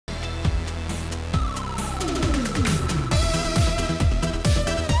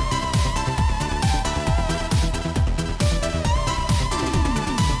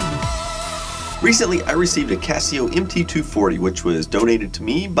Recently, I received a Casio MT-240, which was donated to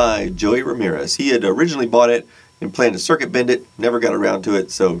me by Joey Ramirez. He had originally bought it and planned to circuit bend it, never got around to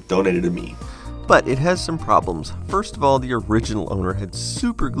it, so donated to me. But it has some problems. First of all, the original owner had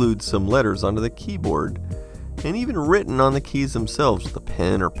super glued some letters onto the keyboard, and even written on the keys themselves with a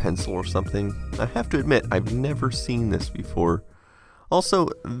pen or pencil or something. I have to admit, I've never seen this before. Also,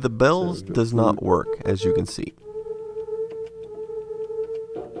 the bells does not work, as you can see.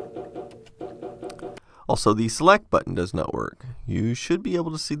 Also, the select button does not work. You should be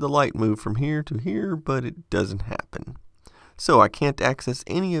able to see the light move from here to here, but it doesn't happen. So I can't access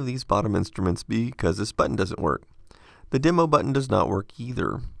any of these bottom instruments because this button doesn't work. The demo button does not work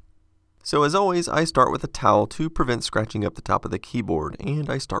either. So as always, I start with a towel to prevent scratching up the top of the keyboard, and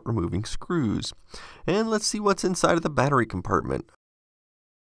I start removing screws. And let's see what's inside of the battery compartment.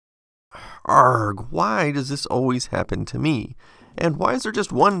 Arg, why does this always happen to me? And why is there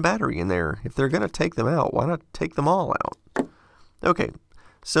just one battery in there? If they're going to take them out, why not take them all out? Okay,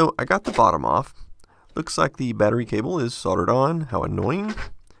 so I got the bottom off. Looks like the battery cable is soldered on. How annoying.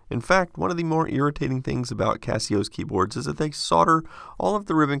 In fact, one of the more irritating things about Casio's keyboards is that they solder all of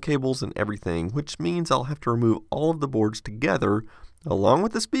the ribbon cables and everything, which means I'll have to remove all of the boards together, along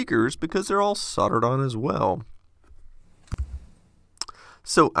with the speakers, because they're all soldered on as well.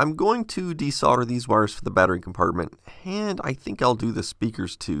 So I'm going to desolder these wires for the battery compartment, and I think I'll do the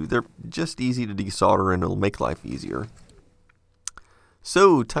speakers too. They're just easy to desolder and it'll make life easier.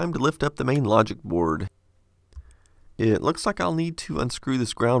 So, time to lift up the main logic board. It looks like I'll need to unscrew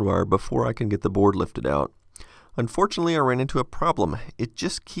this ground wire before I can get the board lifted out. Unfortunately, I ran into a problem. It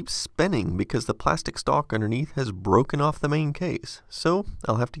just keeps spinning because the plastic stalk underneath has broken off the main case. So,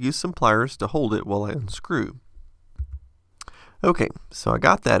 I'll have to use some pliers to hold it while I unscrew. Okay, so I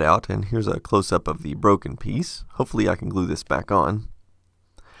got that out, and here's a close-up of the broken piece. Hopefully I can glue this back on.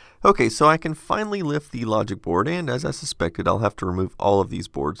 Okay, so I can finally lift the logic board, and as I suspected, I'll have to remove all of these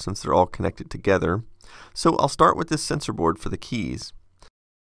boards since they're all connected together. So I'll start with this sensor board for the keys.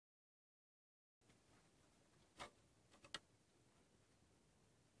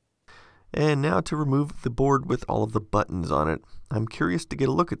 And now to remove the board with all of the buttons on it. I'm curious to get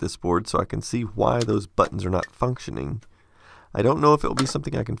a look at this board so I can see why those buttons are not functioning. I don't know if it will be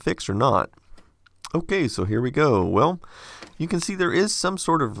something I can fix or not. Okay, so here we go. Well, you can see there is some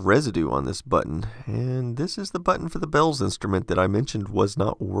sort of residue on this button, and this is the button for the bells instrument that I mentioned was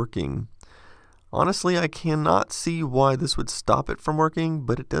not working. Honestly, I cannot see why this would stop it from working,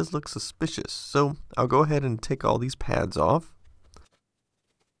 but it does look suspicious. So I'll go ahead and take all these pads off.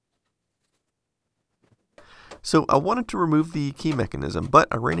 So I wanted to remove the key mechanism, but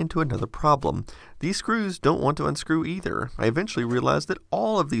I ran into another problem. These screws don't want to unscrew either. I eventually realized that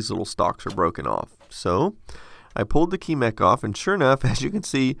all of these little stalks are broken off. So I pulled the key mech off, and sure enough, as you can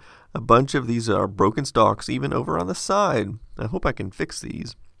see, a bunch of these are broken stalks even over on the side. I hope I can fix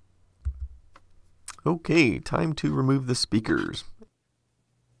these. Okay, time to remove the speakers.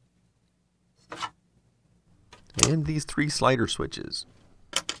 And these 3 slider switches.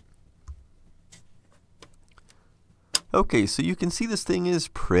 Okay, so you can see this thing is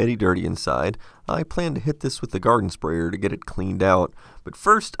pretty dirty inside. I plan to hit this with the garden sprayer to get it cleaned out, but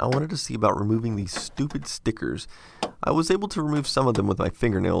first I wanted to see about removing these stupid stickers. I was able to remove some of them with my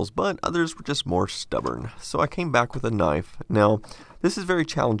fingernails, but others were just more stubborn, so I came back with a knife. Now, this is very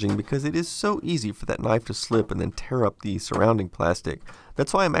challenging because it is so easy for that knife to slip and then tear up the surrounding plastic.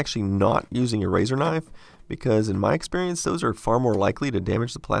 That's why I'm actually not using a razor knife, because in my experience those are far more likely to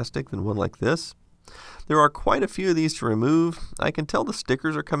damage the plastic than one like this. There are quite a few of these to remove. I can tell the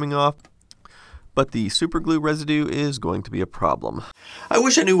stickers are coming off, but the super glue residue is going to be a problem. I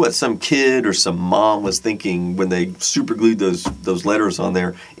wish I knew what some kid or some mom was thinking when they super glued those letters on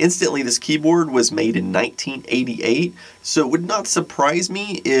there. Instantly, this keyboard was made in 1988, so it would not surprise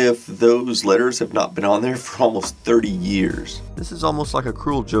me if those letters have not been on there for almost 30 years. This is almost like a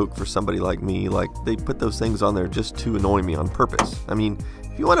cruel joke for somebody like me, like they put those things on there just to annoy me on purpose. I mean,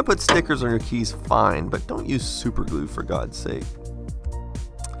 if you want to put stickers on your keys, fine, but don't use super glue for God's sake.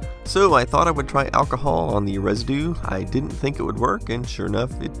 So I thought I would try alcohol on the residue. I didn't think it would work, and sure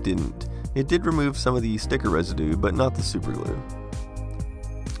enough, it didn't. It did remove some of the sticker residue, but not the super glue.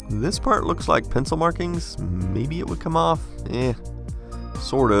 This part looks like pencil markings. Maybe it would come off.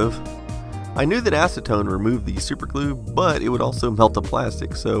 Sort of. I knew that acetone removed the super glue, but it would also melt the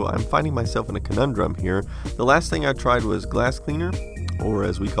plastic, so I'm finding myself in a conundrum here. The last thing I tried was glass cleaner, or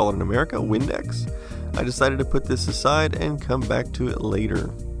as we call it in America, Windex. I decided to put this aside and come back to it later.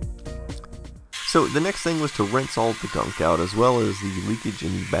 So the next thing was to rinse all of the gunk out, as well as the leakage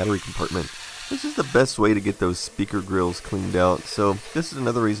in the battery compartment. This is the best way to get those speaker grills cleaned out, so this is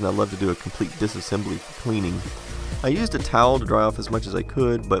another reason I love to do a complete disassembly for cleaning. I used a towel to dry off as much as I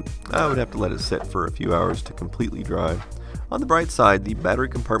could, but I would have to let it sit for a few hours to completely dry. On the bright side, the battery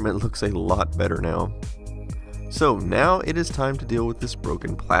compartment looks a lot better now. So now it is time to deal with this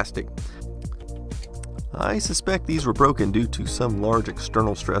broken plastic. I suspect these were broken due to some large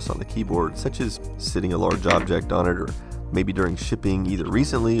external stress on the keyboard, such as sitting a large object on it, or maybe during shipping either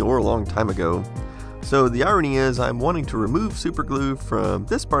recently or a long time ago. So the irony is I'm wanting to remove super glue from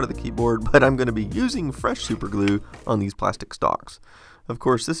this part of the keyboard, but I'm going to be using fresh super glue on these plastic stalks. Of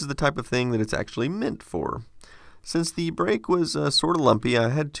course, this is the type of thing that it's actually meant for. Since the break was sort of lumpy, I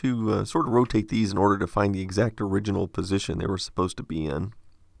had to sort of rotate these in order to find the exact original position they were supposed to be in.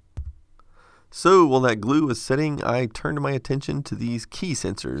 So while that glue was setting, I turned my attention to these key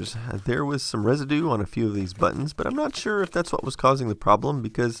sensors. There was some residue on a few of these buttons, but I'm not sure if that's what was causing the problem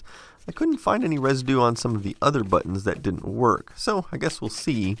because I couldn't find any residue on some of the other buttons that didn't work. So I guess we'll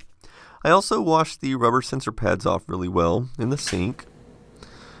see. I also washed the rubber sensor pads off really well in the sink.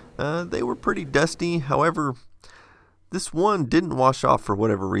 They were pretty dusty, however, this one didn't wash off for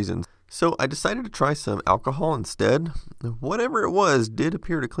whatever reason. So I decided to try some alcohol instead. Whatever it was did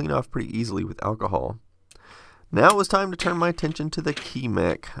appear to clean off pretty easily with alcohol. Now it was time to turn my attention to the key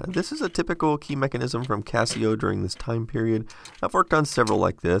mech. This is a typical key mechanism from Casio during this time period. I've worked on several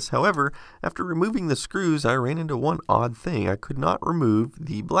like this. However, after removing the screws, I ran into one odd thing. I could not remove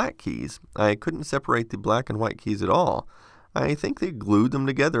the black keys. I couldn't separate the black and white keys at all. I think they glued them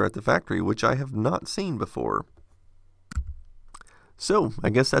together at the factory, which I have not seen before. So, I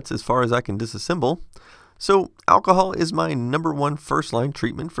guess that's as far as I can disassemble. So, alcohol is my #1 first-line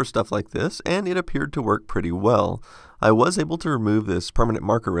treatment for stuff like this, and it appeared to work pretty well. I was able to remove this permanent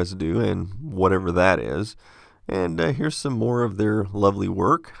marker residue, and whatever that is. And here's some more of their lovely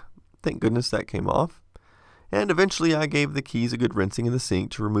work. Thank goodness that came off. And eventually I gave the keys a good rinsing in the sink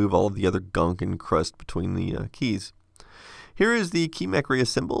to remove all of the other gunk and crust between the keys. Here is the key mech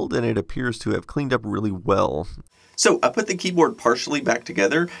reassembled, and it appears to have cleaned up really well. So I put the keyboard partially back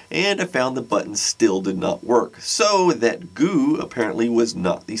together and I found the buttons still did not work. So that goo apparently was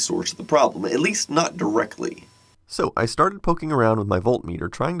not the source of the problem, at least not directly. So I started poking around with my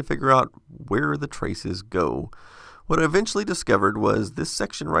voltmeter trying to figure out where the traces go. What I eventually discovered was this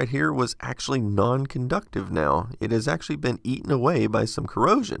section right here was actually non-conductive now. It has actually been eaten away by some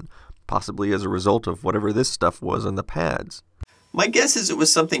corrosion, possibly as a result of whatever this stuff was on the pads. My guess is it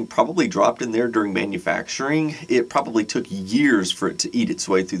was something probably dropped in there during manufacturing. It probably took years for it to eat its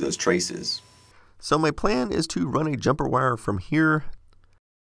way through those traces. So my plan is to run a jumper wire from here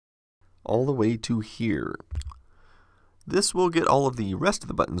all the way to here. This will get all of the rest of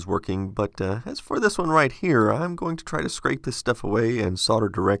the buttons working, but as for this one right here, I'm going to try to scrape this stuff away and solder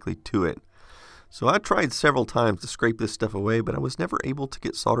directly to it. So I tried several times to scrape this stuff away, but I was never able to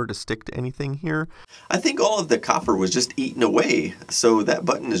get solder to stick to anything here. I think all of the copper was just eaten away, so that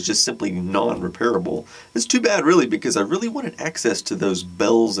button is just simply non-repairable. It's too bad really, because I really wanted access to those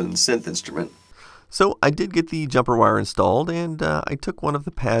bells and synth instrument. So I did get the jumper wire installed, and I took one of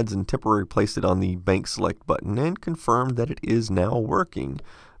the pads and temporarily placed it on the bank select button and confirmed that it is now working.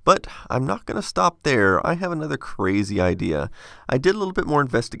 But I'm not going to stop there. I have another crazy idea. I did a little bit more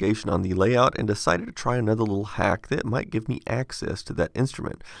investigation on the layout and decided to try another little hack that might give me access to that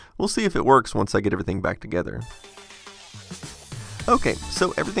instrument. We'll see if it works once I get everything back together. Okay,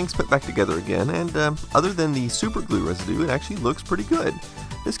 so everything's put back together again, and other than the super glue residue, it actually looks pretty good.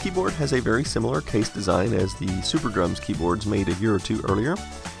 This keyboard has a very similar case design as the Super Drums keyboards made a year or two earlier,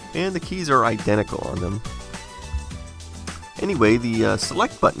 and the keys are identical on them. Anyway, the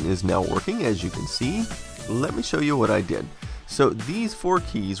select button is now working, as you can see. Let me show you what I did. So these 4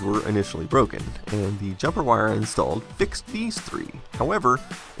 keys were initially broken, and the jumper wire I installed fixed these 3. However,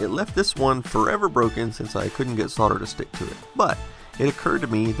 it left this one forever broken since I couldn't get solder to stick to it. But it occurred to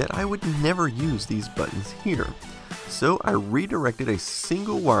me that I would never use these buttons here. So I redirected a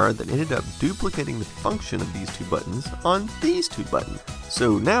single wire that ended up duplicating the function of these 2 buttons on these 2 buttons.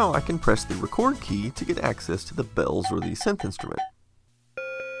 So now I can press the record key to get access to the bells or the synth instrument.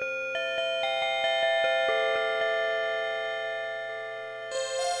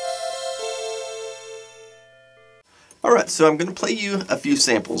 Alright, so I'm going to play you a few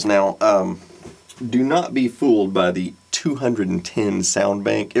samples now. Do not be fooled by the 210 sound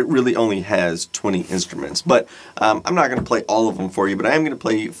bank. It really only has 20 instruments, but I'm not going to play all of them for you, but I am going to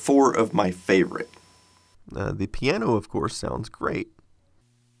play 4 of my favorite. The piano, of course, sounds great.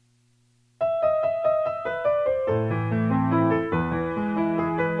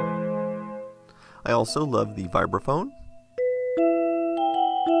 I also love the vibraphone.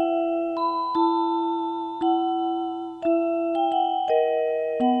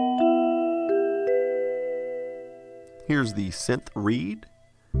 here's the synth read.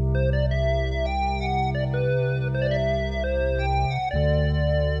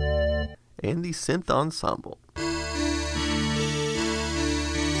 And the synth ensemble.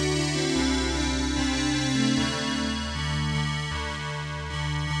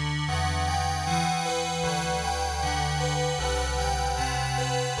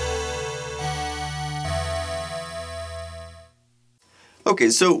 Okay,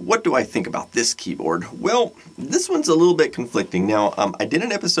 so what do I think about this keyboard? Well, this one's a little bit conflicting. Now, I did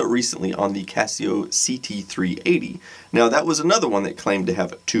an episode recently on the Casio CT-380. Now, that was another one that claimed to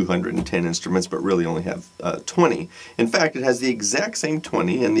have 210 instruments, but really only have 20. In fact, it has the exact same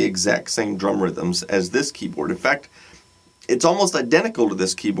 20 and the exact same drum rhythms as this keyboard. In fact, it's almost identical to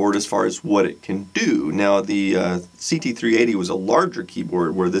this keyboard as far as what it can do. Now, the CT-380 was a larger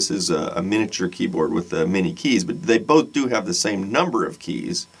keyboard, where this is a miniature keyboard with many keys, but they both do have the same number of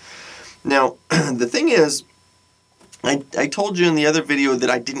keys. Now, the thing is, I told you in the other video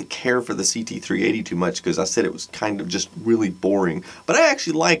that I didn't care for the CT-380 too much because I said it was kind of just really boring. But I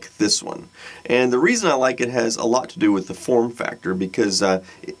actually like this one. And the reason I like it has a lot to do with the form factor, because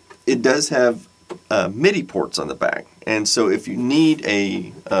it does have MIDI ports on the back. And so if you need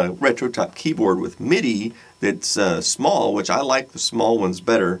a retro top keyboard with MIDI that's small, which I like the small ones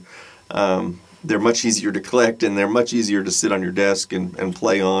better, they're much easier to collect and they're much easier to sit on your desk and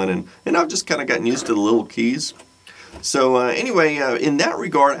play on. And I've just kind of gotten used to the little keys. So anyway, in that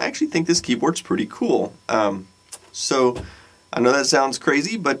regard, I actually think this keyboard's pretty cool. So I know that sounds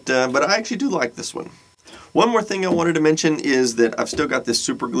crazy, but I actually do like this one. One more thing I wanted to mention is that I've still got this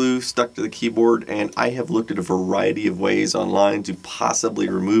super glue stuck to the keyboard, and I have looked at a variety of ways online to possibly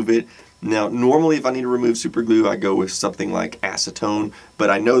remove it. Now, normally if I need to remove super glue, I go with something like acetone, but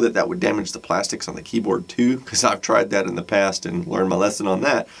I know that that would damage the plastics on the keyboard too, because I've tried that in the past and learned my lesson on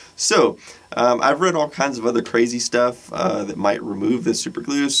that. So, I've read all kinds of other crazy stuff that might remove this super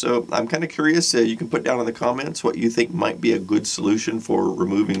glue, so I'm kind of curious. You can put down in the comments what you think might be a good solution for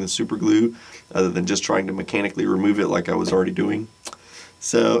removing the super glue, other than just trying to mechanically remove it like I was already doing.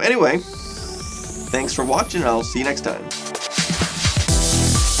 So anyway, thanks for watching, I'll see you next time.